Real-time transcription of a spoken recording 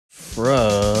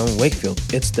from Wakefield,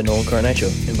 it's the Nolan Cartnight Show,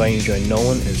 inviting you to join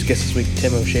Nolan and his guest this week,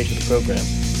 Tim O'Shea, to the program.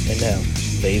 And now,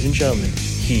 ladies and gentlemen,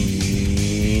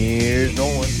 here's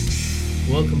Nolan.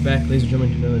 Welcome back, ladies and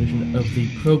gentlemen, to another edition of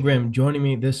the program. Joining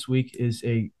me this week is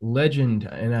a legend,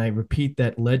 and I repeat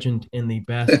that, legend in the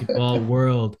basketball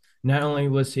world. Not only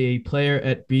was he a player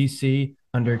at BC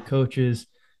under coaches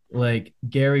like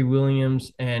Gary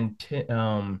Williams and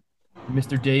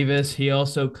Mr. Davis, he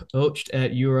also coached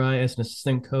at URI as an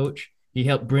assistant coach. He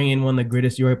helped bring in one of the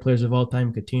greatest URI players of all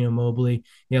time, Cuttino Mobley.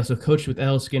 He also coached with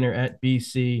Al Skinner at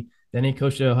BC. Then he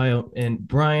coached at Ohio and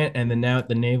Bryant, and then now at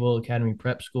the Naval Academy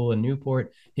Prep School in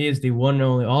Newport. He is the one and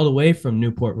only, all the way from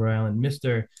Newport, Rhode Island,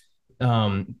 Mr.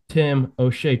 Tim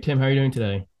O'Shea. Tim, how are you doing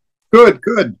today? Good.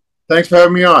 Thanks for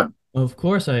having me on. Of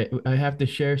course, I have to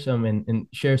share some and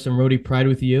share some roadie pride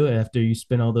with you after you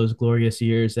spent all those glorious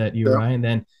years at URI and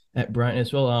then at Bryant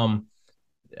as well.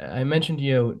 I mentioned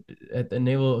at the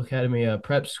Naval Academy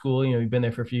Prep School. You've been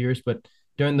there for a few years, but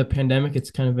during the pandemic, it's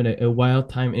kind of been a wild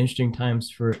time, interesting times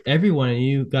for everyone. And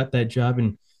you got that job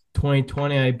in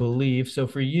 2020, I believe. So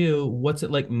for you, what's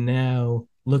it like now,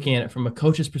 looking at it from a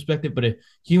coach's perspective, but a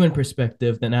human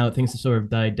perspective, that now things have sort of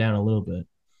died down a little bit?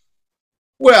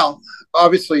 Well,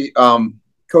 obviously,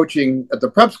 coaching at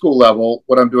the prep school level,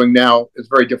 what I'm doing now is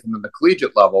very different than the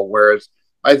collegiate level, whereas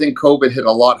I think COVID hit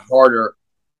a lot harder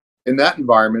in that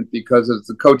environment because as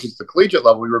the coaches at the collegiate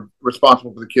level, we were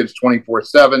responsible for the kids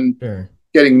 24/7, Sure.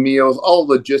 Getting meals, all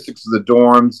the logistics of the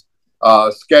dorms,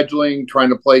 scheduling, trying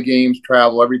to play games,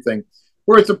 travel, everything.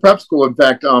 Whereas the prep school, in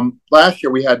fact, last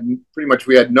year we had no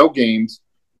games.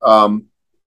 2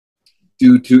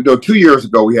 years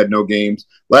ago we had no games.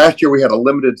 Last year we had a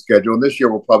limited schedule, and this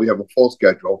year we'll probably have a full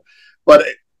schedule. But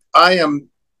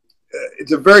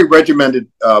it's a very regimented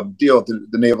deal at the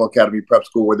Naval Academy Prep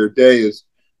School, where their day is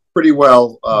pretty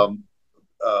well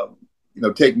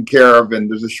taken care of, and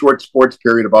there's a short sports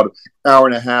period, about an hour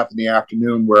and a half in the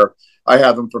afternoon, where I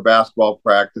have them for basketball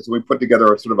practice. And we put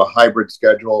together a sort of a hybrid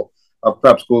schedule of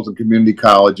prep schools and community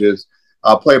colleges.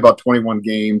 Play about 21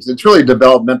 games. It's really a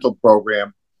developmental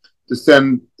program to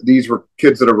send these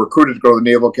kids that are recruited to go to the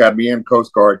Naval Academy and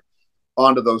Coast Guard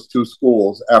onto those two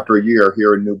schools after a year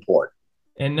here in Newport.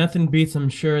 And nothing beats, I'm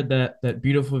sure, that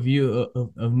beautiful view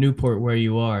of Newport where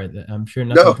you are. I'm sure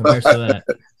nothing compares to that.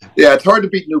 Yeah, it's hard to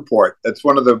beat Newport. That's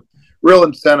one of the real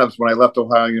incentives when I left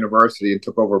Ohio University and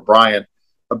took over Bryant.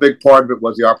 A big part of it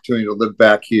was the opportunity to live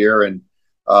back here and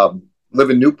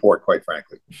live in Newport, quite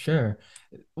frankly. Sure.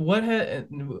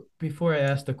 Before I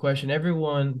ask the question,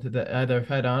 everyone that either I've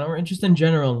had on or just in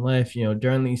general in life,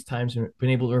 during these times, been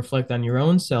able to reflect on your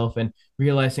own self and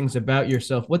realize things about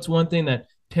yourself. What's one thing that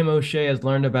Tim O'Shea has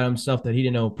learned about himself that he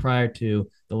didn't know prior to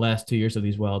the last 2 years of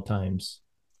these wild times?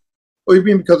 Well, you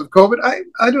mean because of COVID?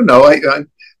 I don't know.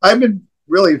 I've been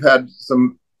really had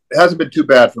some. It hasn't been too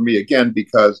bad for me, again,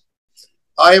 because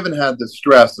I haven't had the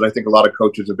stress that I think a lot of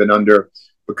coaches have been under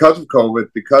because of COVID,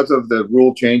 because of the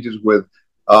rule changes with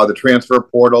the transfer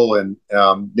portal and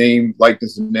name,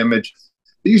 likeness, and image.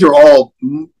 These are all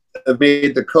have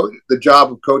made the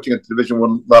job of coaching at the Division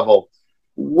I level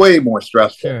way more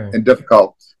stressful and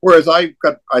difficult. Whereas I've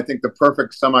got, I think, the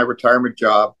perfect semi-retirement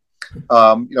job,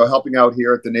 helping out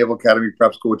here at the Naval Academy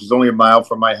Prep School, which is only a mile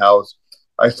from my house.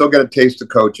 I still get a taste of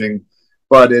coaching,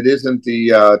 but it isn't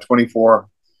the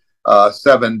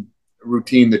 24/7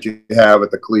 routine that you have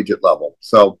at the collegiate level.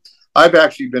 So I've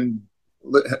actually been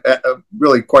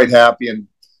really quite happy and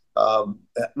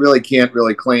really can't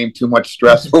really claim too much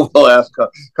stress over the last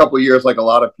couple of years like a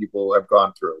lot of people have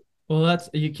gone through. Well,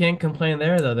 you can't complain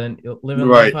there, though. Then living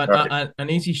life on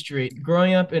Easy Street.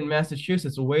 Growing up in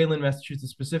Massachusetts, Wayland,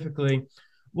 Massachusetts specifically,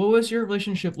 what was your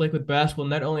relationship like with basketball,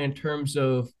 not only in terms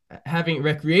of having it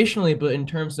recreationally, but in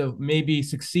terms of maybe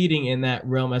succeeding in that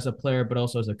realm as a player, but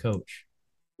also as a coach?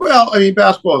 Well, I mean,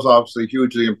 basketball is obviously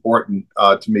hugely important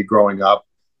to me growing up.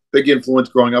 Big influence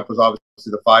growing up was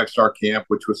obviously the Five-Star Camp,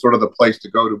 which was sort of the place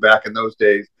to go to back in those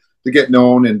days to get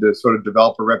known and to sort of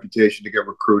develop a reputation to get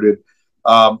recruited.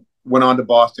 Went on to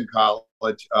Boston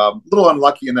College. A little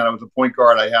unlucky in that I was a point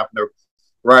guard. I happened to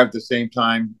arrive at the same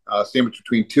time, sandwiched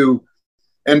between two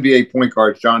NBA point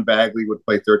guards. John Bagley would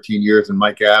play 13 years and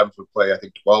Mike Adams would play, I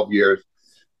think, 12 years.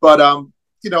 But, I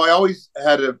always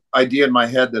had an idea in my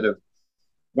head that if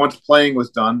once playing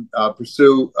was done,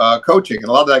 pursue coaching. And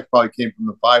a lot of that probably came from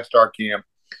the Five-Star Camp,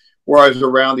 where I was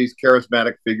around these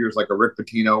charismatic figures like a Rick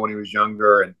Pitino when he was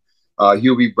younger and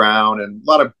Hubie Brown. And a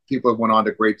lot of people have went on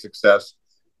to great success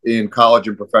in college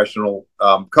and professional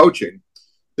coaching.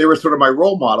 They were sort of my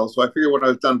role models. So I figured when I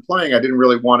was done playing, I didn't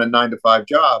really want a 9-to-5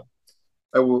 job.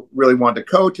 I really wanted to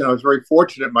coach. And I was very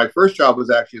fortunate. My first job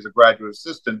was actually as a graduate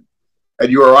assistant at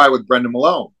URI with Brendan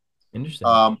Malone. Interesting.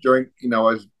 During,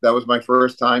 that was my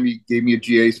first time. He gave me a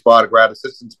GA spot, a grad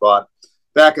assistant spot.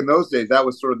 Back in those days, that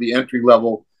was sort of the entry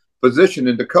level position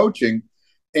into coaching.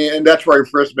 And that's where I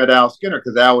first met Al Skinner,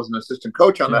 because Al was an assistant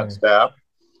coach on that staff.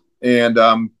 And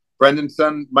Brendan's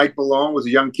son, Mike Malone, was a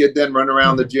young kid then running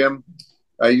around the gym.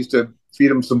 I used to feed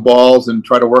him some balls and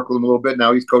try to work with him a little bit.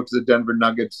 Now he's coach of the Denver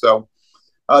Nuggets. So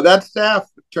that staff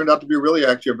turned out to be really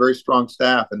actually a very strong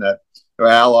staff, and that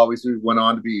Al obviously went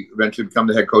on to eventually become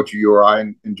the head coach of URI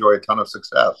and enjoy a ton of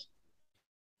success.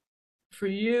 For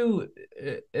you,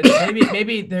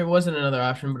 maybe there wasn't another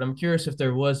option, but I'm curious if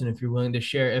there was, and if you're willing to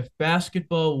share. If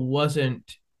basketball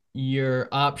wasn't your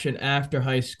option after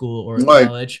high school or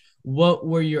college, what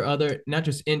were your other, not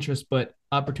just interests, but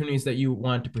opportunities that you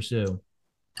wanted to pursue?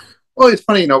 Well, it's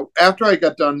funny, after I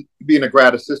got done being a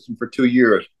grad assistant for 2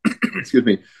 years, excuse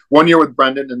me, 1 year with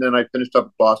Brendan, and then I finished up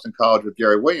at Boston College with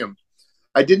Gary Williams,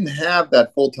 I didn't have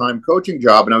that full-time coaching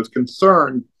job, and I was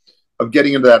concerned of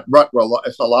getting into that rut where I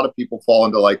saw a lot of people fall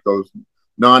into like those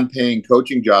non-paying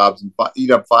coaching jobs and eat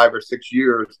up 5 or 6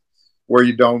 years where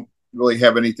you don't really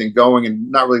have anything going and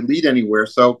not really lead anywhere.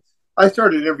 So I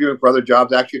started interviewing for other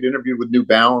jobs. Actually, I'd interviewed with New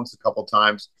Balance a couple of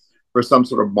times for some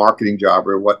sort of marketing job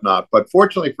or whatnot. But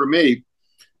fortunately for me, a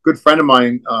good friend of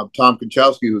mine, Tom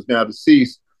Konchowski, who's now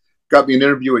deceased, got me an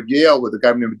interview at Yale with a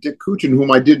guy named Dick Kuchin,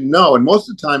 whom I didn't know. And most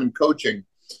of the time in coaching,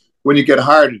 when you get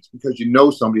hired, it's because you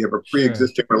know somebody, have a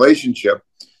pre-existing relationship.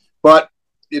 But,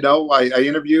 I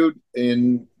interviewed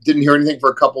and didn't hear anything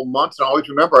for a couple of months. And I always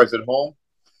remember I was at home,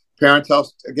 parents'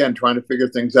 house, again, trying to figure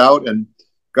things out, and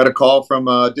got a call from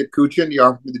Dick Kuchin. He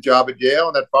offered me the job at Yale.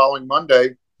 And that following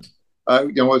Monday,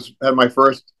 had my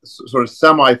first sort of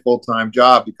semi full-time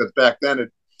job, because back then at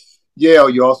Yale,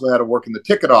 you also had to work in the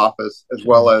ticket office as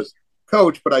well as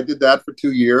coach. But I did that for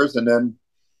 2 years, and then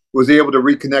was able to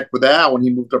reconnect with Al when he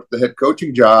moved up to the head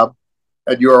coaching job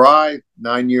at URI.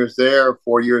 9 years there,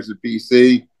 4 years at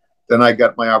BC. Then I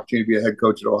got my opportunity to be a head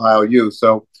coach at Ohio U.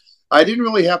 So I didn't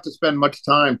really have to spend much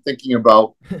time thinking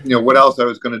about, what else I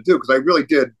was going to do, because I really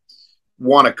did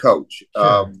want to coach.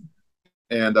 Sure.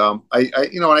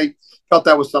 I felt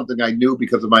that was something I knew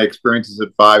because of my experiences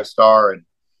at 5-Star, and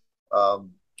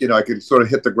I could sort of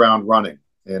hit the ground running,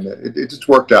 and it just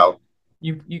worked out.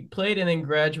 You played and then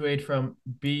graduated from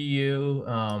BU,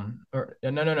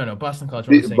 Boston College.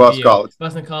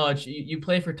 Boston College. You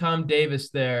played for Tom Davis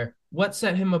there. What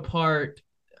set him apart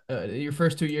your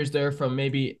first 2 years there from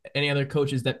maybe any other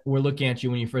coaches that were looking at you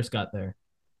when you first got there?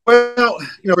 Well,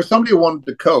 for somebody who wanted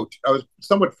to coach, I was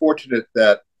somewhat fortunate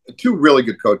that two really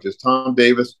good coaches, Tom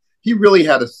Davis, he really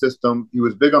had a system. He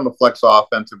was big on the flex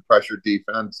offense and pressure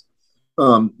defense.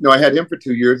 I had him for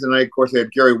 2 years, and of course, I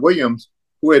had Gary Williams,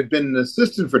 who had been an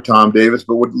assistant for Tom Davis,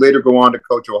 but would later go on to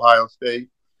coach Ohio State,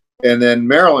 and then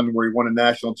Maryland, where he won a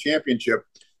national championship.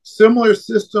 Similar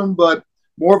system, but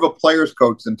more of a player's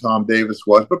coach than Tom Davis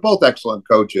was, but both excellent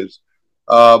coaches.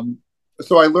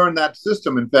 So I learned that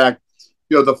system. In fact,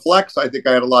 the flex, I think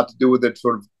I had a lot to do with it,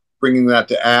 sort of bringing that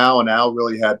to Al, and Al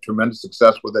really had tremendous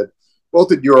success with it,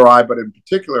 both at URI, but in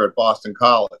particular at Boston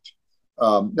College.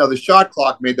 Now, the shot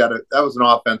clock made that was an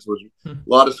offense. It was a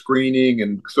lot of screening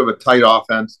and sort of a tight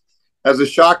offense. As the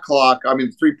shot clock,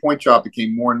 the three-point shot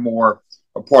became more and more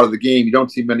a part of the game. You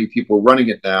don't see many people running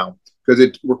it now because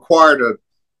it required a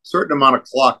certain amount of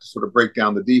clock to sort of break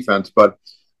down the defense. But,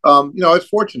 it's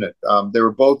fortunate. They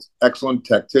were both excellent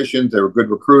tacticians. They were good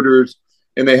recruiters,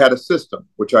 and they had a system,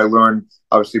 which I learned,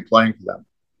 obviously, playing for them.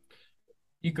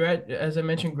 As I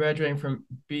mentioned, graduating from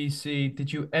BC,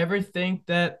 did you ever think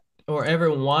that or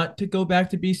ever want to go back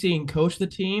to BC and coach the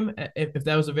team if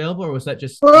that was available, or was that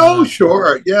just? Oh,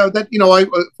 sure. Yeah, I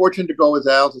was fortunate to go as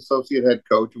Al's associate head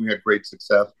coach, and we had great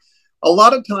success. A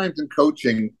lot of times in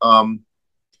coaching,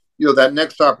 that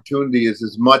next opportunity is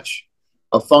as much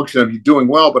a function of you doing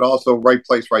well, but also right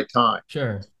place, right time.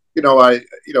 Sure. There were I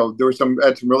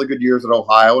had some really good years at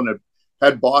Ohio, and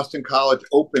had Boston College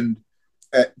opened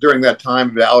during that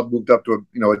time. Al had moved up to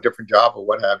a different job or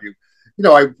what have you.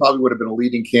 I probably would have been a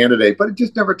leading candidate, but it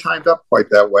just never timed up quite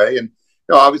that way. And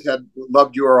I always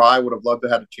loved URI, would have loved to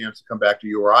have a chance to come back to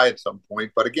URI at some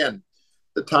point. But again,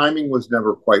 the timing was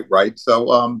never quite right.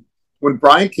 So when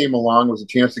Brian came along, it was a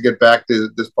chance to get back to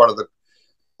this part of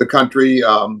the country,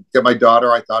 get my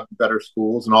daughter, I thought, in better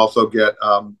schools, and also be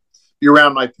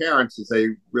around my parents, as they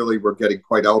really were getting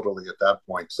quite elderly at that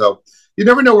point. So you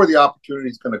never know where the opportunity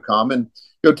is going to come. And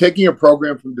taking a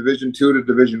program from Division II to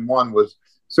Division I was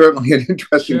certainly an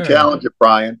interesting challenge at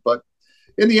Bryant, but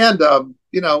in the end, a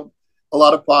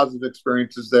lot of positive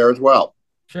experiences there as well.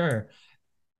 Sure.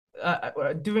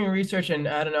 doing research, and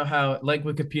I don't know how, like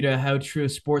Wikipedia, how true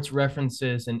sports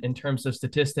references and in terms of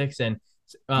statistics and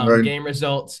Right. game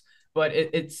results. But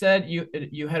it said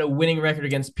you had a winning record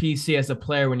against PC as a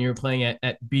player when you were playing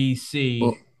at BC.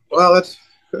 Well, well,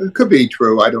 it could be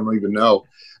true. I don't even know.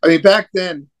 I mean, back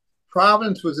then,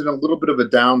 Providence was in a little bit of a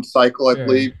down cycle, I Sure,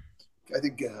 believe. I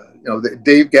think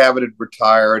Dave Gavitt had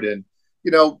retired, and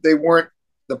they weren't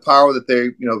the power that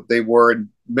they were in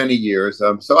many years.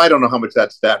 So I don't know how much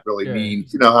that stat really sure,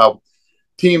 means. You know how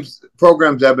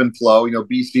programs ebb and flow.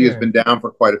 BC has been sure, down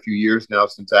for quite a few years now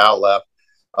since Al left,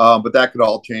 but that could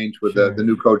all change with the sure.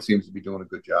 new coach seems to be doing a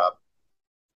good job.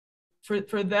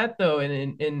 For that though,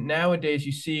 and in nowadays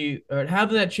you see, or how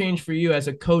did that change for you as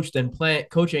a coach then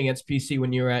coaching against PC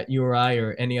when you were at URI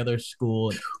or any other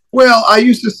school? Well, I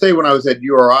used to say when I was at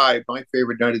URI, my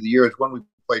favorite night of the year is when we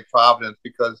played Providence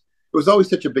because it was always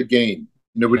such a big game.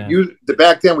 Yeah,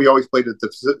 Back then we always played at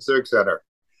the Civic Center.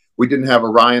 We didn't have a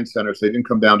Ryan Center, so they didn't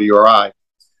come down to URI.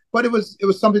 But it was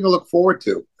something to look forward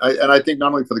to, and I think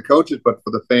not only for the coaches but for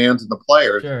the fans and the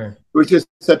players. sure, It was just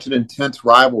such an intense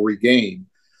rivalry game,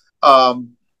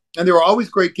 and there were always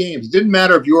great games. It didn't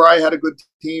matter if URI had a good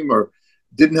team or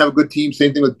didn't have a good team.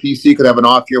 Same thing with PC, could have an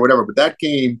off year, whatever. But that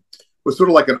game was sort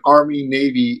of like an Army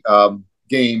Navy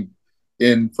game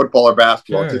in football or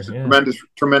basketball. It's sure, just a yeah. tremendous,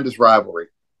 tremendous rivalry.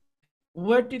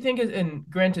 What do you think is, and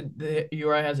granted, the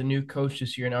URI has a new coach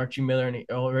this year, and Archie Miller, and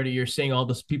already you're seeing all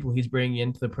those people he's bringing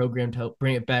into the program to help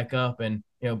bring it back up. And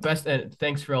best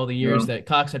thanks for all the years Yeah. that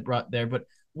Cox had brought there. But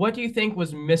what do you think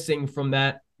was missing from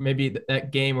that maybe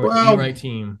that game or Well, URI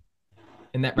team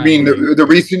in that I mean rivalry? the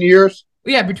recent years.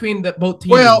 Yeah, between the both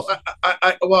Well, teams.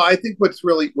 I think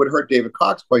what hurt David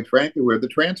Cox, quite frankly, were the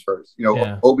transfers.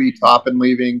 Yeah, Obi Toppin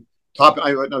leaving. Toppin,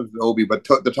 I don't know if it's Obi, but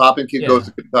the Toppin kid goes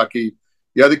yeah, to Kentucky.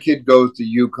 The other kid goes to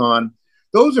UConn.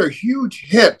 Those are huge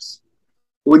hits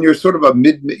when you're sort of they're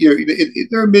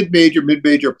a mid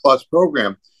major plus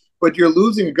program, but you're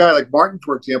losing a guy like Martin,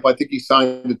 for example. I think he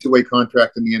signed a two-way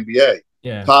contract in the NBA.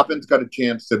 yeah, Toppin's got a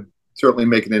chance to certainly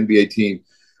make an NBA team.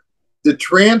 The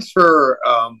transfer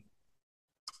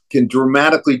can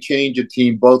dramatically change a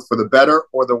team both for the better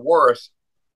or the worse,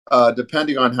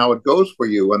 depending on how it goes for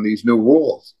you on these new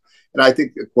rules. And I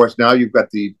think, of course, now you've got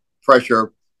the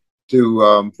pressure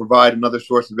to provide another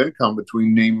source of income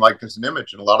between name, likeness, and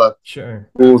image. And a lot of sure.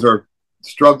 schools are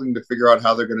struggling to figure out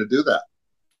how they're going to do that.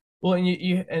 Well, and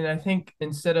and I think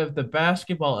instead of the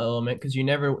basketball element, because you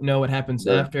never know what happens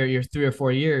Yeah. after your 3 or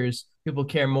 4 years, people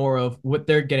care more of what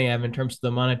they're getting out of in terms of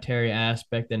the monetary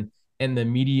aspect and the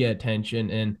media attention.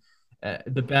 And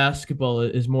the basketball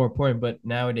is more important, but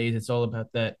nowadays it's all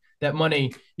about that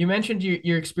money. You mentioned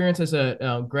your experience as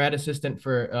a grad assistant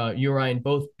for URI in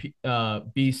both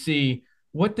BC.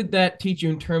 What did that teach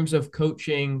you in terms of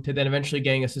coaching to then eventually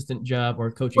getting assistant job or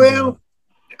coaching job? Well,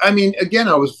 I mean, again,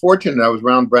 I was fortunate. I was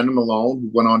around Brendan Malone, who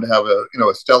went on to have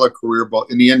a stellar career,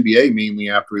 both in the NBA mainly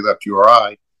after he left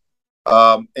URI,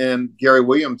 and Gary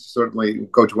Williams, certainly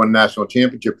coach one national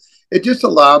championship. It just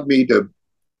allowed me to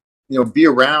be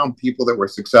around people that were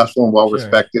successful and well Sure.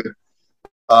 respected.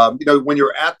 When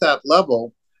you're at that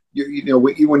level,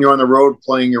 when you're on the road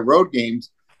playing your road games,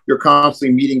 you're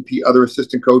constantly meeting other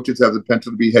assistant coaches that have the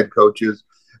potential to be head coaches.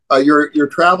 You're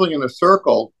traveling in a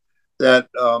circle that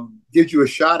gives you a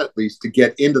shot at least to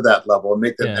get into that level and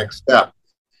make that Yeah. next step.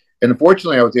 And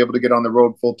unfortunately, I was able to get on the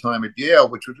road full time at Yale,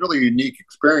 which was really a unique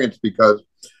experience because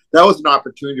that was an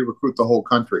opportunity to recruit the whole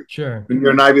country. Sure. When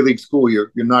you're an Ivy League school,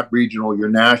 you're not regional, you're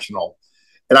national.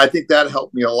 And I think that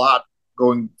helped me a lot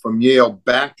going from Yale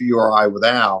back to URI with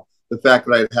Al, the fact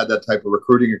that I had that type of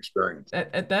recruiting experience.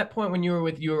 At that point when you were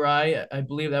with URI, I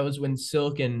believe that was when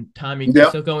Silk and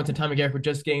Yeah. Silk Owens and Tommy Garrick were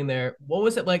just getting there. What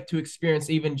was it like to experience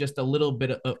even just a little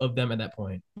bit of them at that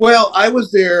point? Well, I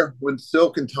was there when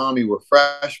Silk and Tommy were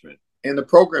freshmen, and the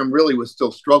program really was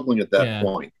still struggling at that Yeah,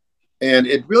 point. And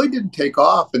it really didn't take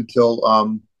off until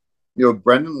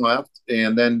Brendan left,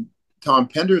 and then Tom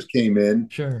Penders came in.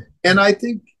 sure. And I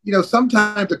think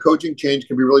sometimes the coaching change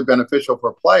can be really beneficial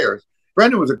for players.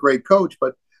 Brendan was a great coach,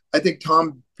 but I think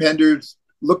Tom Penders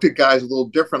looked at guys a little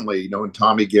differently. And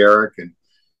Tommy Garrick and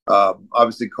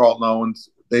obviously Carlton Owens,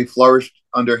 they flourished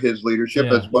under his leadership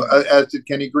as Yeah, well as did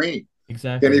Kenny Green. Kenny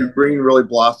exactly. Green really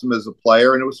blossomed as a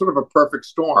player, and it was sort of a perfect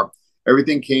storm.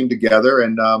 Everything came together,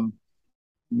 and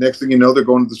next thing you know, they're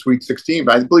going to the Sweet 16.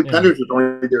 But I believe Yeah, Penders was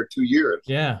only there 2 years,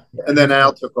 yeah. and then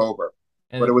Al took over.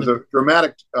 But it And was a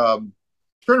dramatic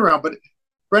turnaround. But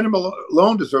Brendan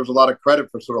Malone deserves a lot of credit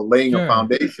for sort of laying a sure.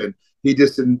 foundation. He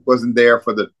just wasn't there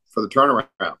for the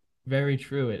turnaround. Very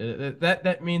true.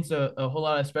 That means a whole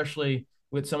lot, especially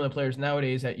with some of the players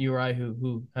nowadays at URI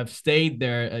who have stayed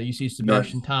there. You see Nice.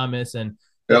 Sebastian Thomas and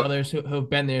Yep. others who have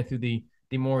been there through the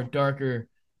more darker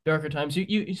times.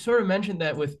 You sort of mentioned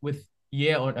that with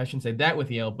Yale, or I shouldn't say that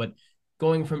with Yale, but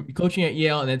going from coaching at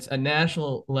Yale, and it's a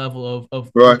national level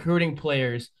of Right. recruiting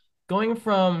players, going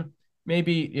from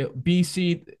maybe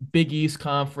BC Big East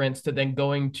Conference to then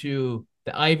going to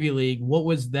the Ivy League. What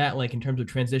was that like in terms of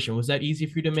transition? Was that easy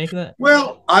for you to make that?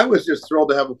 Well, I was just thrilled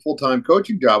to have a full-time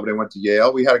coaching job when I went to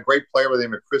Yale. We had a great player by the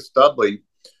name of Chris Dudley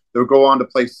that would go on to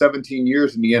play 17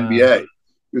 years in the Wow. NBA.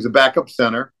 He was a backup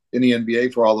center in the NBA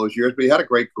for all those years, but he had a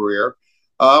great career.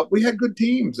 We had good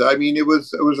teams. I mean, it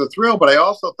was a thrill, but I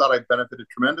also thought I benefited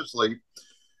tremendously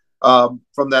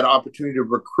from that opportunity to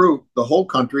recruit the whole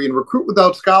country and recruit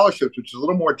without scholarships, which is a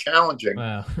little more challenging.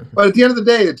 Wow. But at the end of the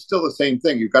day, it's still the same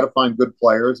thing. You've got to find good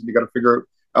players and you got to figure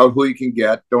out who you can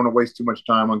get. Don't want to waste too much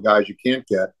time on guys you can't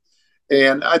get.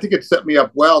 And I think it set me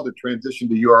up well to transition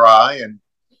to URI. And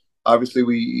obviously,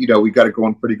 we got it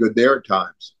going pretty good there at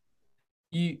times.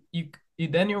 You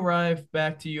arrive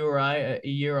back to URI a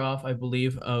year off, I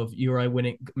believe, of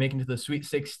URI making to the Sweet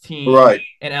 16. Right,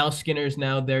 And Al Skinner's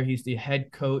now there. He's the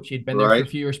head coach. He'd been there for a right,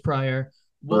 few years prior.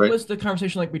 What right. was the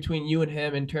conversation like between you and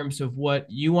him in terms of what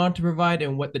you want to provide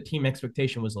and what the team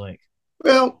expectation was like?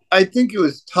 Well, I think it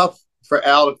was tough for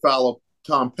Al to follow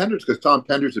Tom Penders because Tom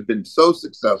Penders had been so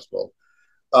successful.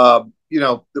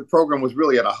 The program was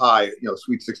really at a high,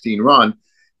 Sweet 16 run,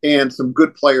 and some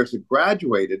good players had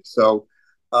graduated. So,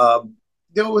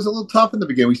 it was a little tough in the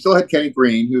beginning. We still had Kenny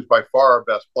Green, who was by far our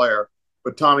best player,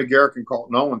 but Tommy Garrick and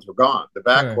Colton Owens were gone. The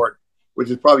Sure. backcourt, which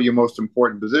is probably your most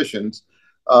important positions.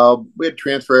 We had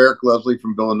transfer Eric Leslie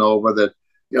from Villanova that,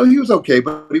 he was okay,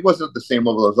 but he wasn't at the same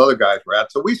level those other guys were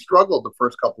at. So we struggled the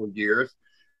first couple of years.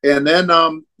 And then,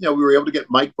 we were able to get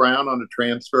Mike Brown on a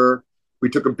transfer. We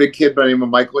took a big kid by the name of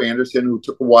Michael Anderson, who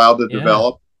took a while to Yeah.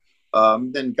 develop.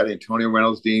 Then got Antonio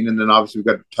Reynolds Dean, and then obviously we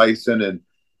got Tyson and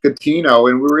Catino,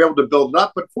 and we were able to build it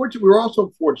up. But fortunately, we were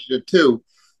also fortunate too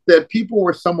that people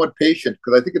were somewhat patient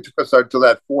because I think it took us until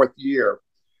that fourth year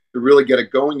to really get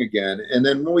it going again. And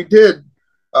then when we did,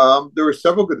 there were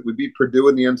several good. We beat Purdue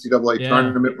in the NCAA Yeah.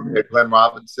 tournament. We had Glenn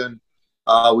Robinson.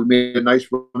 We made a nice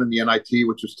run in the NIT,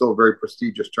 which was still a very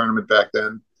prestigious tournament back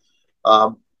then.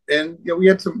 And we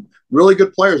had some really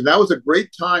good players. And that was a great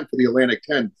time for the Atlantic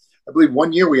 10. I believe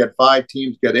one year we had 5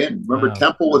 teams get in. Remember, Wow.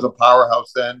 Temple was a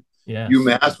powerhouse then. Yes.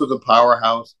 UMass was a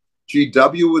powerhouse.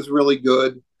 GW was really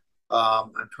good.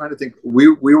 I'm trying to think. We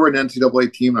were an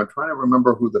NCAA team. And I'm trying to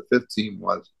remember who the 5th team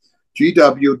was.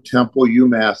 GW, Temple,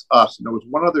 UMass, us. And there was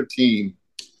one other team.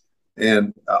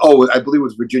 And, I believe it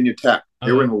was Virginia Tech.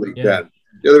 They were in the league then.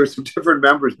 Yeah, there were some different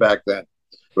members back then.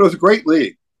 But it was a great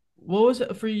league. What was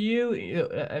it for you?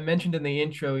 I mentioned in the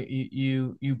intro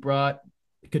you brought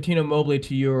Katino Mobley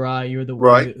to URI. You're the one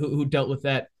Right. who dealt with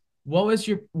that. What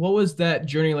was that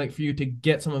journey like for you to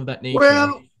get some of that nature?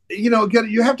 Well, again,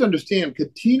 you have to understand,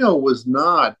 Catino was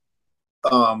not,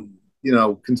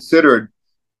 considered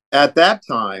at that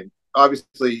time.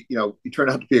 Obviously, he turned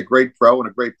out to be a great pro and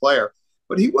a great player,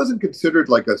 but he wasn't considered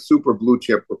like a super blue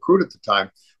chip recruit at the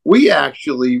time. We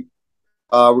actually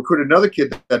recruited another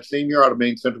kid that same year out of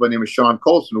Maine Central by the name of Sean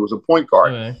Colson, who was a point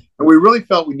guard. Okay. And we really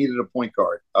felt we needed a point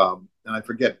guard. And I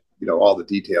forget, all the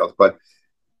details, but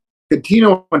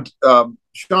Catino and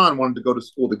Sean wanted to go to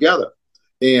school together.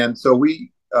 And so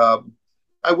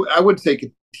I would say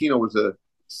Catino was a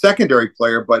secondary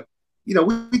player, but,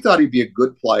 we thought he'd be a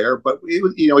good player, but he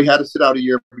had to sit out a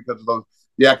year because of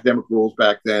the academic rules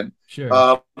back then.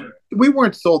 Sure. We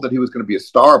weren't sold that he was going to be a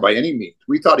star by any means.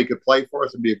 We thought he could play for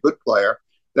us and be a good player,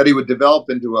 that he would develop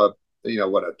into a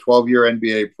 12-year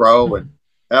NBA pro and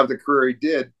have the career he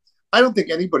did. I don't think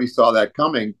anybody saw that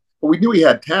coming, but we knew he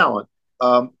had talent.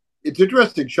 It's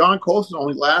interesting. Sean Colson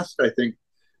only lasted, I think,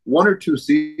 1 or 2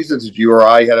 seasons at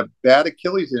URI. He had a bad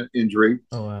Achilles injury.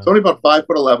 Oh wow. He's only about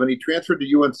 5'11". He transferred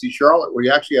to UNC Charlotte, where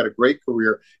he actually had a great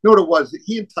career. You know what it was?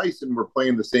 He and Tyson were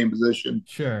playing the same position,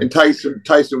 Sure. and Tyson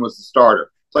was the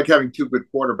starter. It's like having 2 good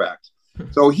quarterbacks.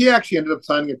 So he actually ended up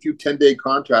signing a few 10-day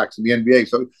contracts in the NBA.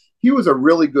 So he was a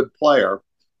really good player,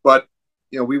 but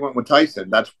we went with Tyson.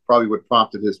 That's probably what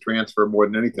prompted his transfer more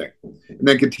than anything. And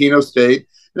then Catino stayed.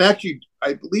 And actually,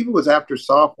 I believe it was after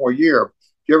sophomore year,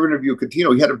 if you ever interview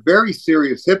Catino, he had a very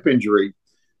serious hip injury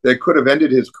that could have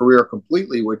ended his career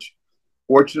completely, which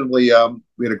fortunately,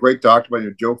 we had a great doctor by the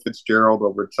name of Joe Fitzgerald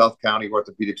over at South County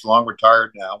Orthopedics, long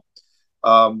retired now,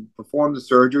 performed the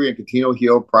surgery, and Catino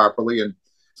healed properly. And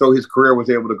so his career was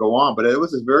able to go on. But it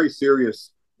was a very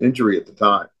serious injury at the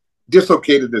time.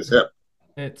 Dislocated his hip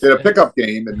in a pickup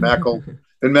game in Mackle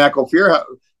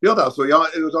Fieldhouse. So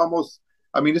it was almost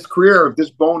I mean, his career, if this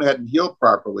bone hadn't healed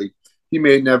properly, he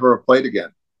may never have played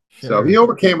again. So Sure. he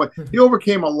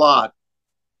overcame a lot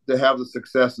to have the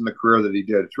success in the career that he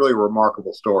did. It's really a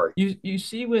remarkable story. You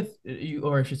see with you,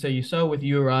 or I should say, you saw with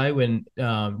URI when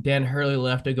Dan Hurley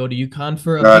left to go to UConn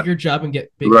for a Uh, bigger job and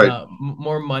get right,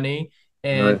 more money,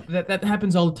 and right, that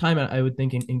happens all the time. I would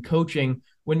think in coaching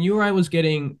when URI was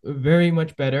getting very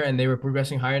much better and they were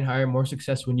progressing higher and higher, more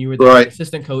success when you were there as right.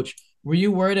 assistant coach. Were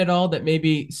you worried at all that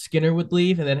maybe Skinner would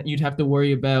leave and then you'd have to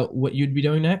worry about what you'd be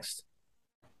doing next?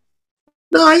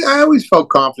 No, I always felt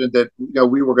confident that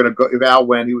we were going to go. If Al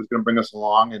went, he was going to bring us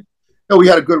along, and we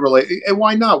had a good relation. And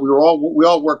why not? We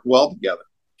all worked well together.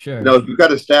 Sure. If you've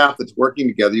got a staff that's working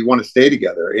together, you want to stay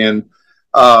together. And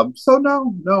so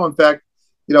no. In fact,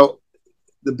 you know,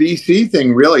 the BC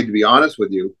thing, really, to be honest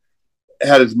with you,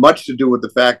 had as much to do with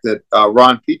the fact that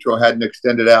Ron Petro hadn't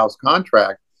extended Al's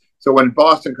contract. So when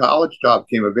Boston College job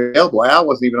came available, Al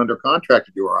wasn't even under contract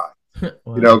at URI.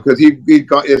 Wow. Because he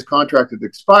got his contract had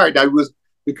expired. Now, he was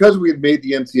because we had made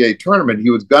the NCAA tournament,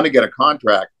 he was going to get a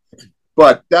contract.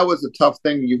 But that was a tough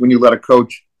thing when you let a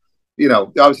coach.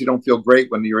 Obviously, don't feel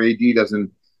great when your AD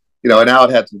doesn't. And Al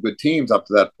had some good teams up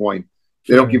to that point.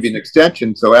 They don't give you an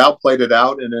extension, so Al played it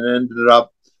out, and it ended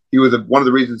up. He was one of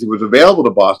the reasons he was available to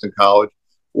Boston College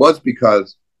was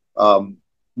because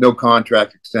no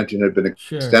contract extension had been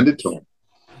extended to him.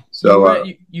 So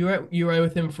you were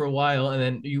with him for a while, and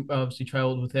then you obviously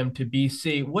traveled with him to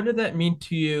BC. What did that mean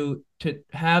to you to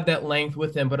have that length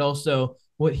with him, but also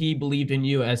what he believed in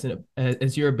you as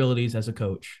your abilities as a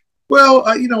coach? Well,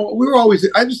 we were always.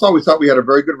 I just always thought we had a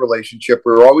very good relationship.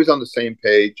 We were always on the same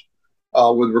page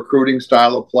with recruiting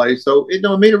style of play. So it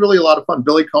made it really a lot of fun.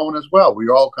 Billy Cohen as well. We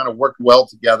all kind of worked well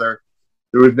together.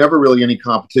 There was never really any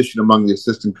competition among the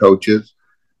assistant coaches,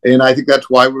 and I think that's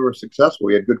why we were successful.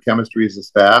 We had good chemistry as a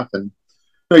staff, and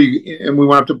and we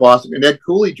went up to Boston, and Ed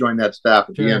Cooley joined that staff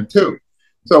at the end too.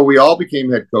 So we all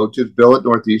became head coaches. Bill at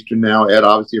Northeastern now, Ed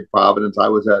obviously at Providence. I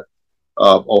was at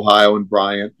Ohio and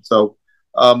Bryant. So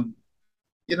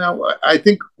I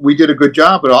think we did a good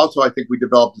job, but also I think we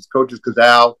developed as coaches because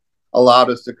Al allowed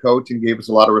us to coach and gave us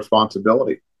a lot of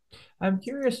responsibility. I'm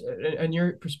curious on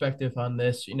your perspective on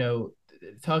this,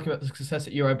 talking about the success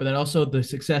at URI, but then also the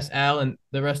success Al and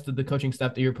the rest of the coaching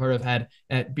staff that you're part of had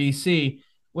at BC.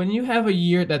 When you have a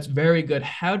year that's very good,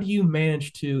 how do you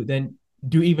manage to then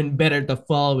do even better the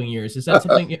following years? Is that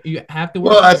something you have to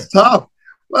work on? Well, that's tough.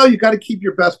 Well, you got to keep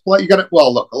your best play.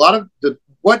 Look, a lot of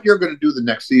what you're going to do the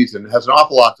next season has an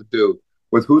awful lot to do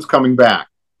with who's coming back.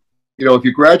 If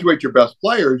you graduate your best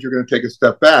players, you're going to take a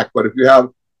step back. But if you have,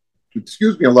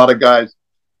 a lot of guys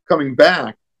coming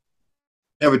back,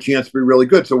 have a chance to be really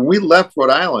good. So when we left Rhode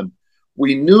Island,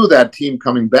 we knew that team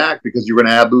coming back because you were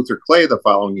going to add Luther Clay the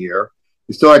following year.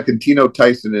 You still had Contino,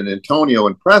 Tyson, and Antonio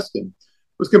and Preston.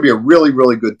 It was going to be a really,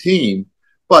 really good team.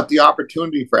 But the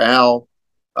opportunity for Al,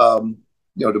 to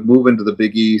move into the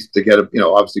Big East, to get,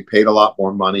 obviously paid a lot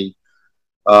more money.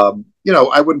 I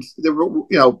wouldn't,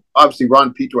 obviously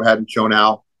Ron Petro hadn't shown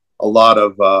Al a lot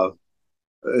of,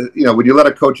 when you let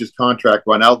a coach's contract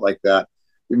run out like that,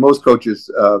 most coaches,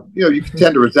 you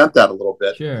tend to resent that a little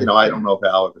bit. Sure. I don't know if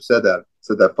Al ever said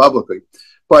that publicly,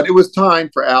 but it was time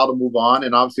for Al to move on.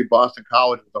 And obviously Boston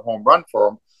College was a home run for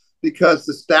him because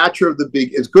the stature of the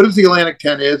Big, as good as the Atlantic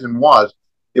 10 is and was,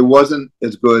 it wasn't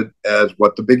as good as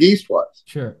what the Big East was.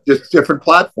 Sure. Just different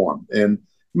platform. And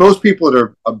most people that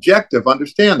are objective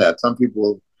understand that. Some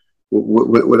people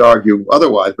would argue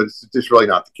otherwise, but it's just really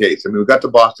not the case. I mean, we got to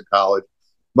Boston College,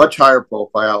 much higher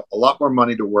profile, a lot more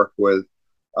money to work with.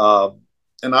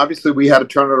 And obviously we had to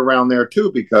turn it around there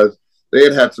too, because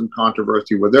they had some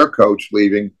controversy with their coach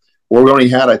leaving, where we only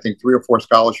had, I think, 3 or 4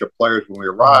 scholarship players when we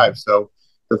arrived. So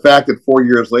the fact that 4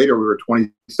 years later we were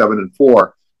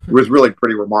 27-4 was really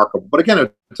pretty remarkable. But again,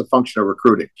 it's a function of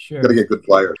recruiting. Sure. You got to get good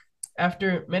players.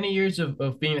 After many years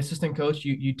of being an assistant coach,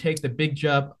 you take the big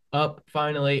jump up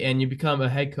finally, and you become a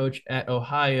head coach at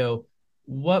Ohio.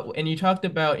 And you talked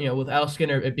about, with Al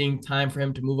Skinner, it being time for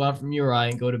him to move on from URI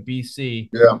and go to BC.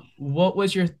 Yeah. What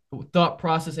was your thought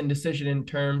process and decision in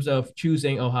terms of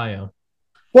choosing Ohio?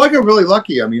 Well, I got really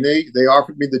lucky. I mean, they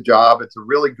offered me the job. It's a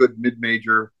really good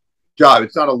mid-major job.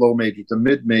 It's not a low major. It's a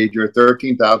mid-major,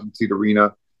 13,000 seat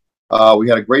arena. We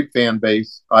had a great fan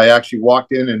base. I actually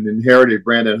walked in and inherited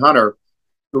Brandon Hunter,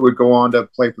 who would go on to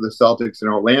play for the Celtics in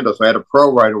Orlando. So I had a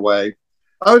pro right away.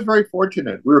 I was very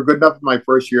fortunate. We were good enough in my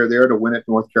first year there to win at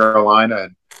North Carolina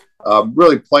and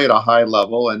really play at a high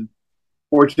level. And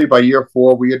fortunately, by year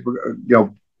 4, we had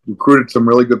recruited some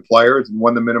really good players and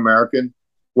won the Mid-American,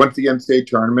 went to the NCAA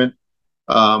tournament,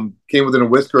 came within a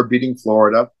whisker of beating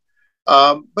Florida.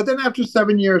 But then after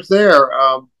 7 years there,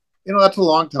 That's a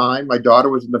long time. My daughter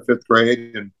was in the 5th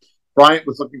grade, and Bryant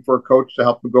was looking for a coach to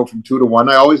help him go from 2 to 1.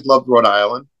 I always loved Rhode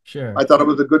Island. I Sure. thought it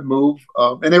was a good move,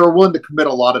 and they were willing to commit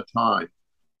a lot of time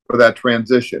for that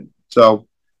transition. So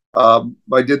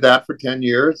I did that for 10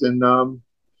 years, and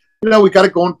we got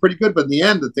it going pretty good. But in the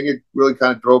end, the thing that really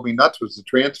kind of drove me nuts was the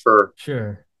transfer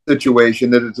Sure.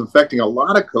 situation that is affecting a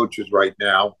lot of coaches right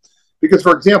now. Because,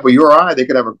 for example, you or I, they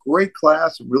could have a great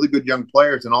class of really good young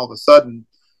players, and all of a sudden,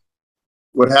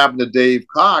 what happened to Dave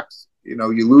Cox? You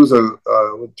lose a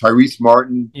Tyrese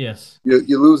Martin, Yes.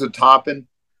 you lose a Toppin.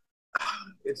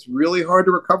 It's really hard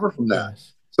to recover from that.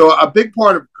 Yes. So a big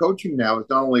part of coaching now is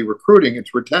not only recruiting,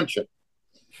 it's retention.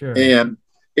 Sure. And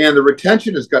the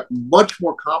retention has gotten much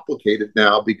more complicated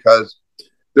now because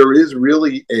there is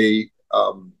really a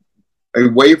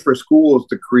way for schools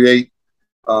to create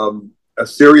a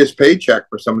serious paycheck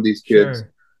for some of these kids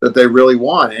Sure. that they really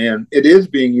want, and it is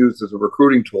being used as a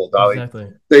recruiting tool.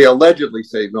 Exactly. They allegedly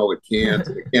say no, it can't.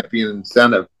 It can't be an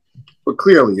incentive, but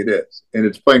clearly it is, and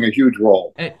it's playing a huge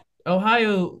role. At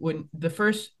Ohio, when the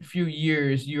first few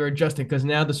years you're adjusting because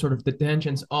now the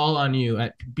tension's all on you.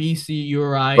 At BC,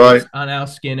 URI, Right. it's on Al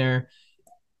Skinner.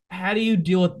 How do you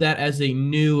deal with that as a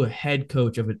new head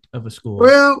coach of a school?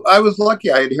 Well, I was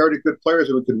lucky. I inherited good players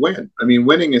who could win. I mean,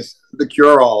 winning is the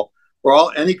cure-all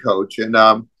for any coach. And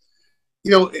I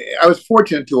was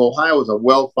fortunate to Ohio was a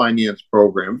well-financed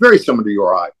program, very similar to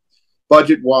URI,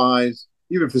 budget-wise,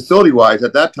 even facility-wise.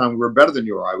 At that time, we were better than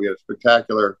URI. We had a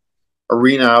spectacular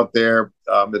arena out there.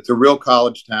 It's a real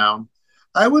college town.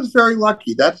 I was very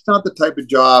lucky. That's not the type of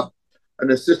job an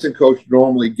assistant coach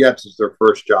normally gets as their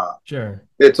first job. Sure.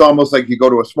 It's almost like you go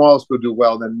to a small school, do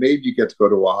well, then maybe you get to go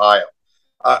to Ohio.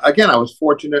 Again, I was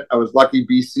fortunate. I was lucky.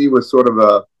 BC was sort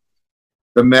of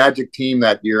the magic team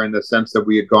that year in the sense that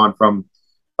we had gone from,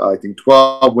 I think,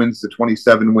 12 wins to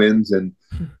 27 wins. And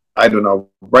I don't know,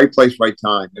 right place, right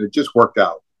time. And it just worked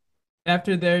out.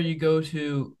 After there, you go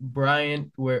to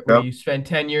Bryant, where Yep. you spent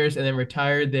 10 years and then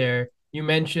retired there. You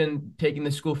mentioned taking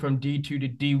the school from D2 to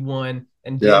D1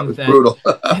 and Yeah, dealing it with was that. brutal.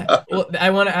 Well, I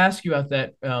want to ask you about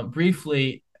that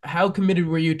briefly. How committed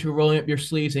were you to rolling up your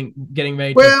sleeves and getting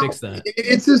ready to Well, fix that?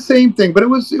 it's the same thing, but it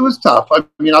was tough. I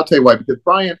mean, I'll tell you why. Because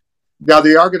Bryant, now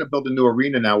they are going to build a new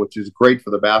arena now, which is great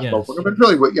for the basketball Yes. program. But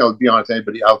really, to be honest,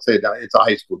 anybody, I'll say that it's a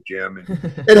high school gym, and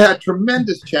it had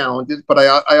tremendous challenges. But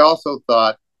I also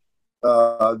thought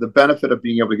the benefit of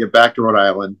being able to get back to Rhode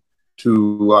Island,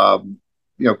 to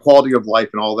quality of life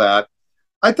and all that.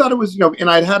 I thought it was, and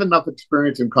I'd had enough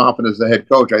experience and confidence as a head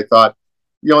coach. I thought,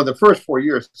 in the first 4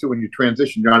 years, too, when you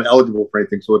transition, you're not eligible for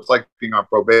anything. So it's like being on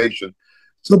probation.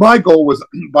 So my goal was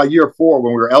by year 4,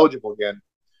 when we were eligible again,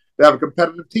 to have a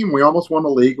competitive team. We almost won the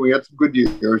league. We had some good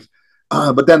years.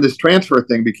 But then this transfer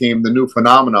thing became the new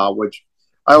phenomenon, which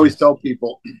I always tell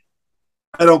people,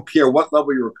 I don't care what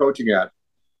level you were coaching at.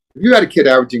 If you had a kid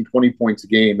averaging 20 points a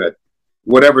game at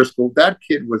whatever school, that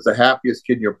kid was the happiest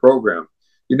kid in your program.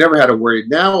 You never had to worry.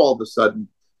 Now, all of a sudden,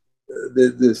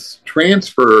 this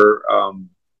transfer,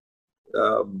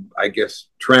 I guess,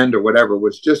 trend or whatever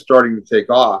was just starting to take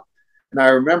off. And I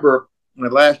remember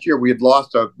last year we had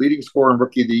lost a leading scorer and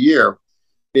rookie of the year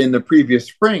in the previous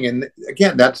spring. And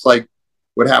again, that's like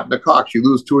what happened to Cox. You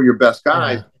lose 2 of your best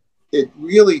guys. Yeah. It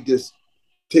really just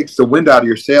takes the wind out of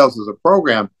your sails as a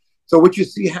program. So what you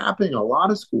see happening in a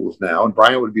lot of schools now, and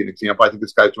Bryant would be an example. I think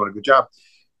this guy's doing a good job.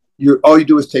 All you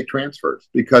do is take transfers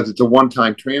because it's a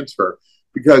one-time transfer.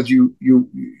 Because you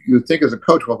think as a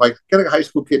coach, well, if I get a high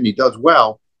school kid and he does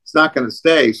well, it's not going to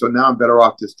stay. So now I'm better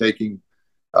off just taking,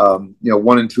 1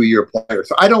 and 2 year players.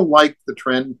 So I don't like the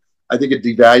trend. I think it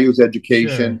devalues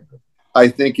education. Sure. I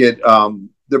think it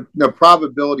the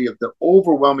probability of the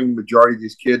overwhelming majority of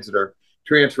these kids that are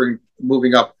transferring,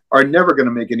 moving up, are never going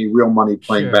to make any real money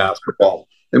playing basketball.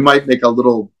 They might make a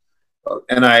little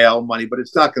NIL money, but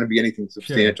it's not going to be anything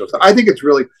substantial. Sure. So I think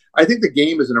the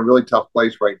game is in a really tough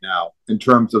place right now in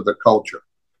terms of the culture.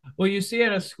 Well, you see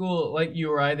at a school like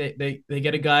URI, they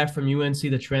get a guy from UNC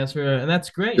to transfer, and that's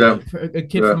great. Yeah. For a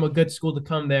kid from a good school to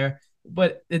come there.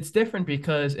 But it's different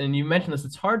because, and you mentioned this,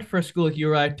 it's hard for a school like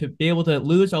URI to be able to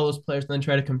lose all those players and then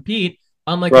try to compete,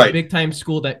 unlike a big-time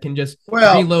school that can just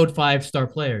reload 5-star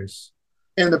players.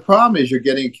 And the problem is you're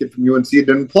getting a kid from UNC that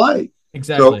didn't play.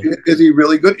 Exactly. So is he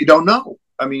really good? You don't know.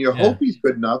 I mean, you hope he's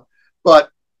good enough, but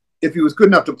if he was good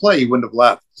enough to play, he wouldn't have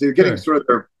left. So you're getting sort of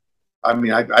their, I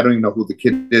mean, I don't even know who the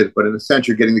kid is, but in a sense,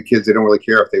 you're getting the kids they don't really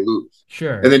care if they lose.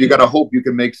 Sure. And then you got to hope you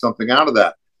can make something out of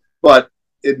that. But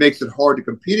it makes it hard to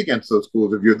compete against those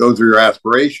schools if those are your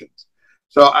aspirations.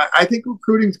 So I think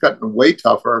recruiting's gotten way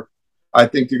tougher. I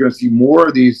think you're going to see more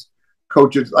of these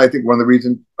coaches. I think one of the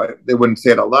reasons they wouldn't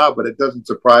say it out loud, but it doesn't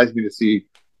surprise me to see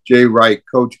Jay Wright,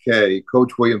 Coach K,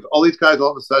 Coach Williams, all these guys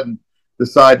all of a sudden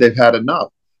decide they've had enough.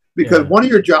 Because one of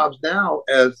your jobs now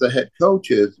as the head coach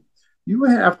is you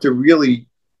have to really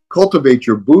cultivate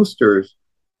your boosters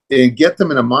and get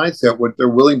them in a mindset where they're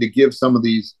willing to give some of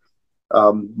these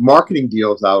marketing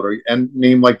deals out and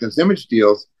name like this image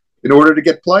deals in order to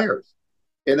get players.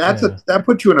 And that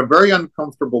puts you in a very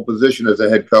uncomfortable position as a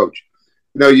head coach.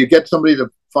 You get somebody to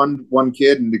fund one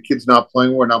kid and the kid's not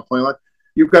playing well, not playing well.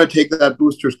 You've got to take that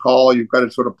booster's call. You've got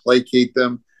to sort of placate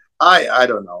them. I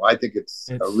don't know. I think it's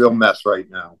a real mess right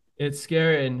now. It's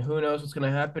scary, and who knows what's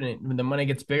going to happen. And when the money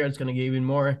gets bigger, it's going to get even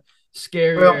more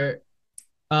scarier.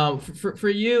 For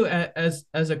you as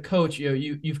a coach,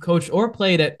 you've coached or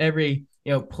played at every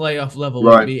playoff level,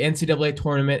 right. The NCAA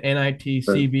tournament, NIT,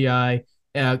 CBI,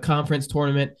 conference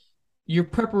tournament. Your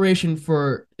preparation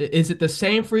is it the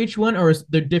same for each one, or is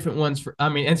there different ones for? I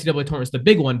mean, NCAA tournament's the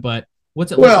big one, but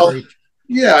what's it like for each?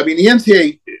 Yeah, I mean, the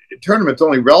NCAA tournament's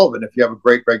only relevant if you have a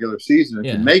great regular season and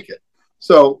can make it.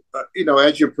 So,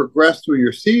 as you progress through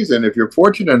your season, if you're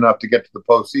fortunate enough to get to the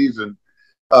postseason,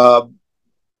 and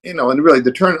really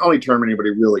the only tournament anybody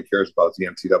really cares about is the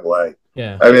NCAA.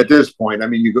 Yeah. I mean, at this point, I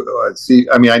mean, you go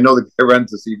I know that it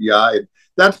runs the CBI, and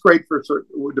that's great for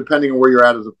depending on where you're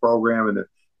at as a program, and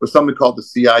with something called the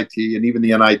CIT and even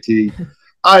the NIT.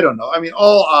 I don't know. I mean,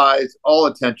 all eyes, all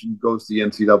attention goes to the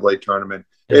NCAA tournament.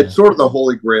 Yeah. It's sort of the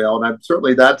holy grail, and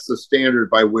certainly that's the standard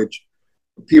by which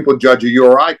people judge a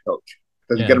URI coach,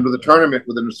 because you get them to the tournament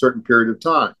within a certain period of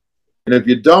time. And if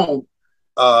you don't,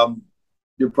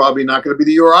 you're probably not going to be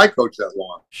the URI coach that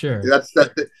long. Sure.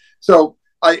 So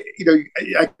I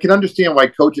can understand why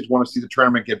coaches want to see the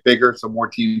tournament get bigger so more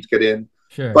teams get in.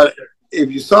 Sure. But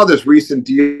if you saw this recent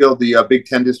deal, the Big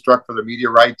Ten just struck for the media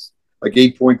rights, like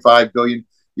 $8.5 billion,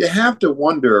 you have to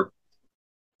wonder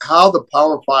how the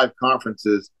Power 5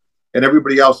 conferences and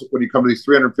everybody else, when you come to these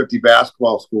 350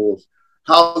 basketball schools,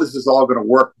 how this is all going to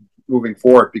work moving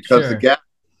forward, because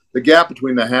the gap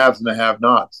between the haves and the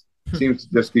have-nots seems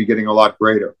to just be getting a lot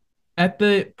greater. At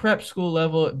the prep school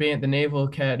level, being at the Naval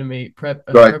Academy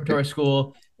preparatory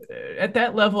school, at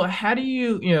that level, how do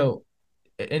you,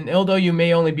 and although you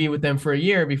may only be with them for a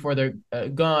year before they're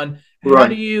gone, how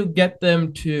do you get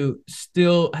them to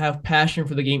still have passion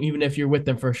for the game, even if you're with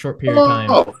them for a short period of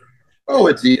time?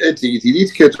 It's easy.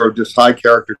 These kids are just high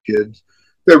character kids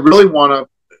that really want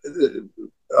to,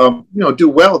 do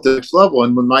well at the next level.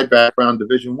 And with my background,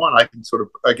 Division I,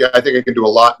 I think I can do a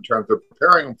lot in terms of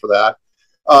preparing them for that.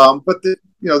 But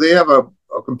they have a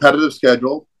competitive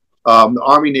schedule. The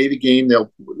Army Navy game,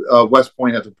 West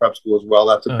Point has a prep school as well.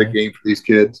 That's a big game for these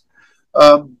kids.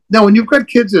 Now, when you've got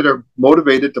kids that are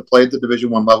motivated to play at the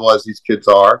Division I level, as these kids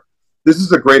are, this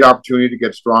is a great opportunity to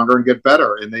get stronger and get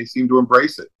better, and they seem to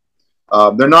embrace it.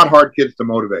 They're not hard kids to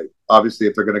motivate. Obviously,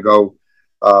 if they're going to go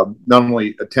not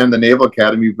only attend the Naval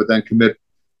Academy, but then commit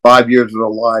 5 years of their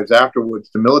lives afterwards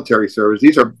to military service,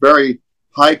 these are very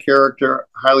high character,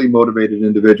 highly motivated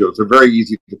individuals. They're very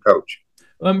easy to coach.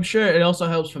 Well, I'm sure it also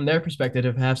helps from their perspective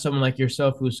to have someone like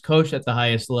yourself who's coached at the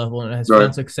highest level and has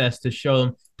found success to show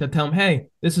them, to tell them, hey,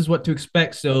 this is what to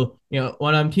expect. So,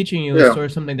 what I'm teaching you is sort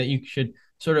of something that you should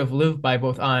sort of live by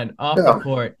both on and off the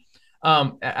court.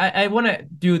 I want to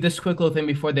do this quick little thing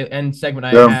before the end segment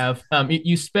I have.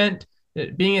 You spent,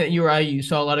 being at URI, you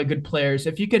saw a lot of good players.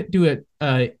 If you could do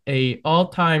a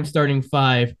all-time starting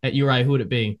five at URI, who would it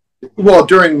be? Well,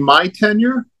 during my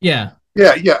tenure? Yeah.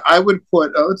 I would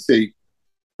put, let's see,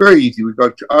 very easy. We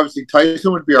go, obviously,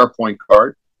 Tyson would be our point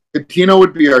guard. Catino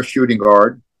would be our shooting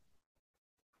guard.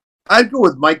 I'd go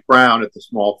with Mike Brown at the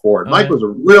small forward. Mike was a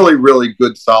really, really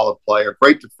good, solid player,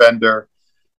 great defender.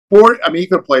 He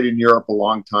could have played in Europe a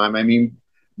long time. I mean,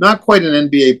 not quite an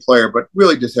NBA player, but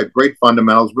really just had great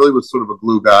fundamentals, really was sort of a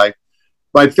glue guy.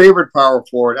 My favorite power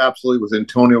forward absolutely was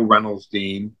Antonio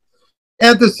Reynolds-Dean.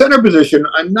 At the center position,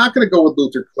 I'm not going to go with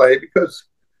Luther Clay because,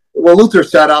 Luther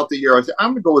sat out the year. I said, I'm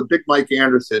going to go with Big Mike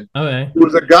Anderson, who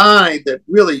was a guy that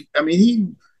really, he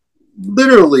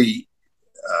literally,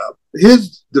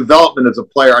 his development as a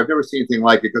player, I've never seen anything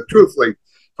like it, because truthfully,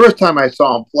 first time I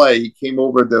saw him play, he came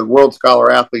over the World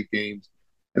Scholar Athlete Games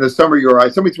in the summer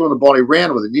URI. Somebody threw him the ball, he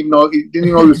ran with it, even though he didn't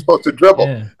even know he was supposed to dribble.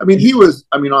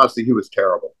 Honestly, he was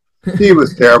terrible. He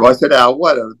was terrible. I said, Al,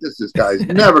 this guy's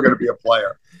never going to be a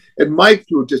player. And Mike,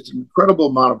 through just an incredible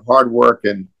amount of hard work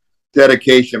and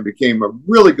dedication, became a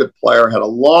really good player, had a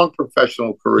long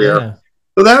professional career. Yeah.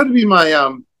 So that would be my,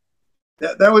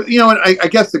 that was, and I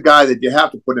guess the guy that you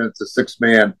have to put in as the sixth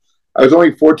man, I was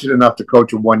only fortunate enough to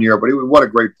coach him 1 year, but what a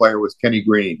great player was Kenny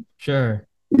Green. Sure.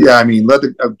 Yeah,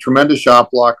 a tremendous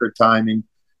shot blocker, timing.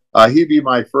 He'd be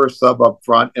my first sub up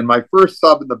front and my first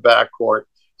sub in the backcourt.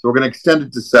 So we're going to extend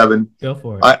it to 7. Go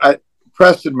for it.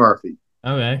 Preston Murphy.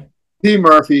 Okay. T.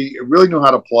 Murphy really knew how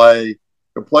to play.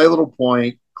 Could play a little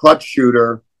point, clutch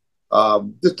shooter,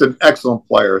 just an excellent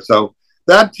player. So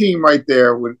that team right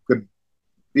there could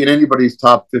be in anybody's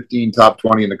top 15, top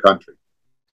 20 in the country.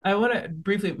 I want to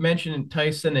briefly mention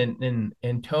Tyson and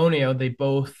Antonio. They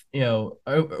both,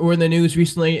 were in the news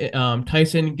recently.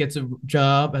 Tyson gets a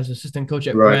job as assistant coach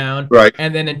at Brown, right,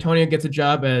 and then Antonio gets a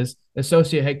job as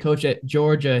associate head coach at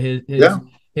Georgia,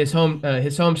 his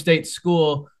home state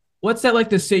school. What's that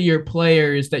like to see your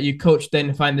players that you coach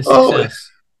then find the success?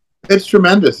 It's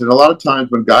tremendous, and a lot of times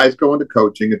when guys go into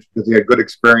coaching, it's because they had good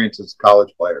experience as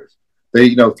college players.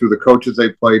 They, through the coaches they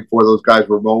played for, those guys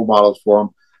were role models for them.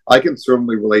 I can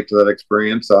certainly relate to that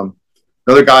experience.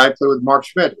 Another guy I play with, Mark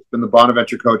Schmidt, has been the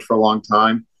Bonaventure coach for a long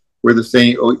time. We're the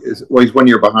same. He's 1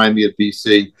 year behind me at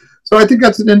BC. So I think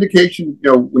that's an indication,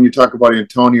 when you talk about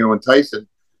Antonio and Tyson,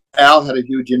 Al had a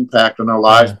huge impact on our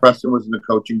lives. Yeah. Preston was in the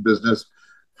coaching business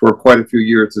for quite a few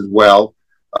years as well.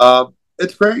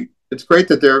 It's great. It's great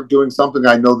that they're doing something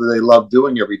I know that they love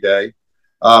doing every day.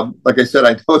 Like I said,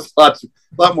 I know it's a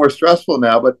lot more stressful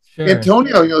now, but sure.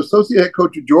 Antonio, associate head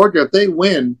coach of Georgia, if they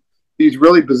win, he's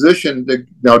really positioned to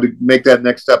make that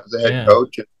next step as a head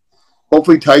coach. And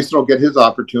hopefully Tyson will get his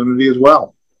opportunity as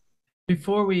well.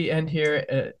 Before we end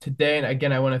here today, and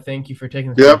again, I want to thank you for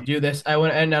taking the time to do this. I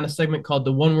want to end on a segment called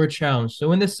the One Word Challenge.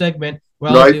 So in this segment,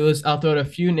 what I'll do is I'll throw out a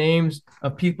few names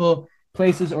of people,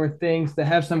 places, or things that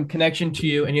have some connection to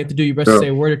you, and you have to do your best to say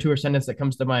a word or two or sentence that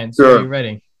comes to mind. So are you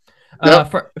ready?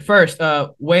 First,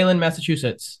 Wayland,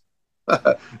 Massachusetts.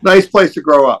 Nice place to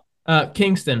grow up.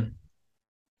 Kingston.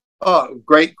 Oh,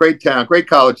 great town, great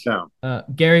college town.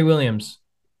 Gary Williams.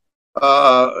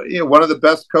 One of the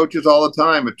best coaches all the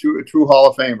time, a true Hall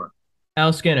of Famer.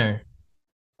 Al Skinner.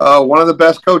 One of the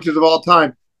best coaches of all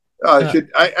time. I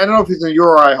don't know if he's in the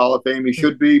URI Hall of Fame. He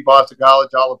should be. Boston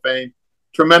College Hall of Fame.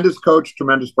 Tremendous coach,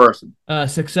 tremendous person.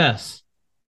 Success.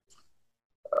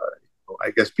 I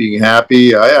guess being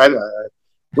happy.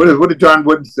 What did John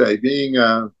Wooden say? Being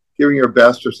giving your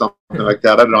best or something like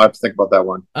that. I don't know. I have to think about that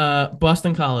one.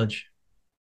 Boston College.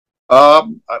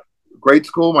 Great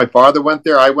school. My father went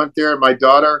there. I went there. My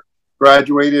daughter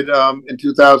graduated in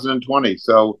 2020.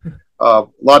 So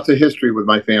lots of history with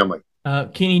my family.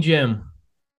 Keeney Gym.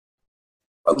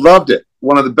 I loved it.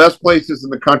 One of the best places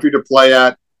in the country to play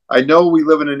at. I know we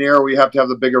live in an era where you have to have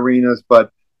the big arenas,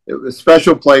 but it was a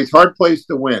special place, hard place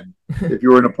to win if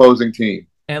you were an opposing team.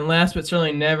 And last but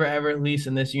certainly never, ever least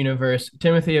in this universe,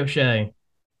 Timothy O'Shea.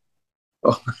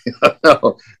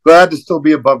 Oh, glad to still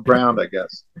be above ground, I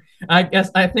guess.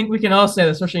 I think we can all say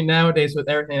that, especially nowadays with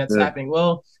everything that's happening.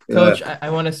 Well, Coach, I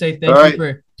want to say thank you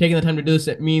for taking the time to do this.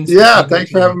 It means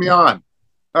thanks for having me on.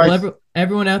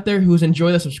 Everyone out there who's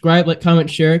enjoyed this, subscribe, like, comment,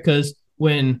 share, because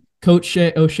when Coach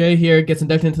O'Shea here gets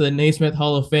inducted into the Naismith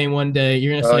Hall of Fame one day,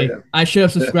 you're going to say, I should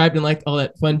have subscribed and liked all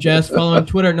that fun jazz. Follow on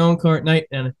Twitter, Nolan Cart Night,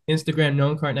 and Instagram,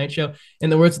 Nolan Cart Night Show.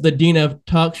 In the words of the Dean of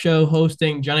Talk Show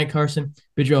hosting, Johnny Carson,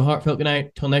 bid you a heartfelt good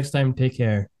night. Till next time, take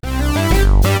care.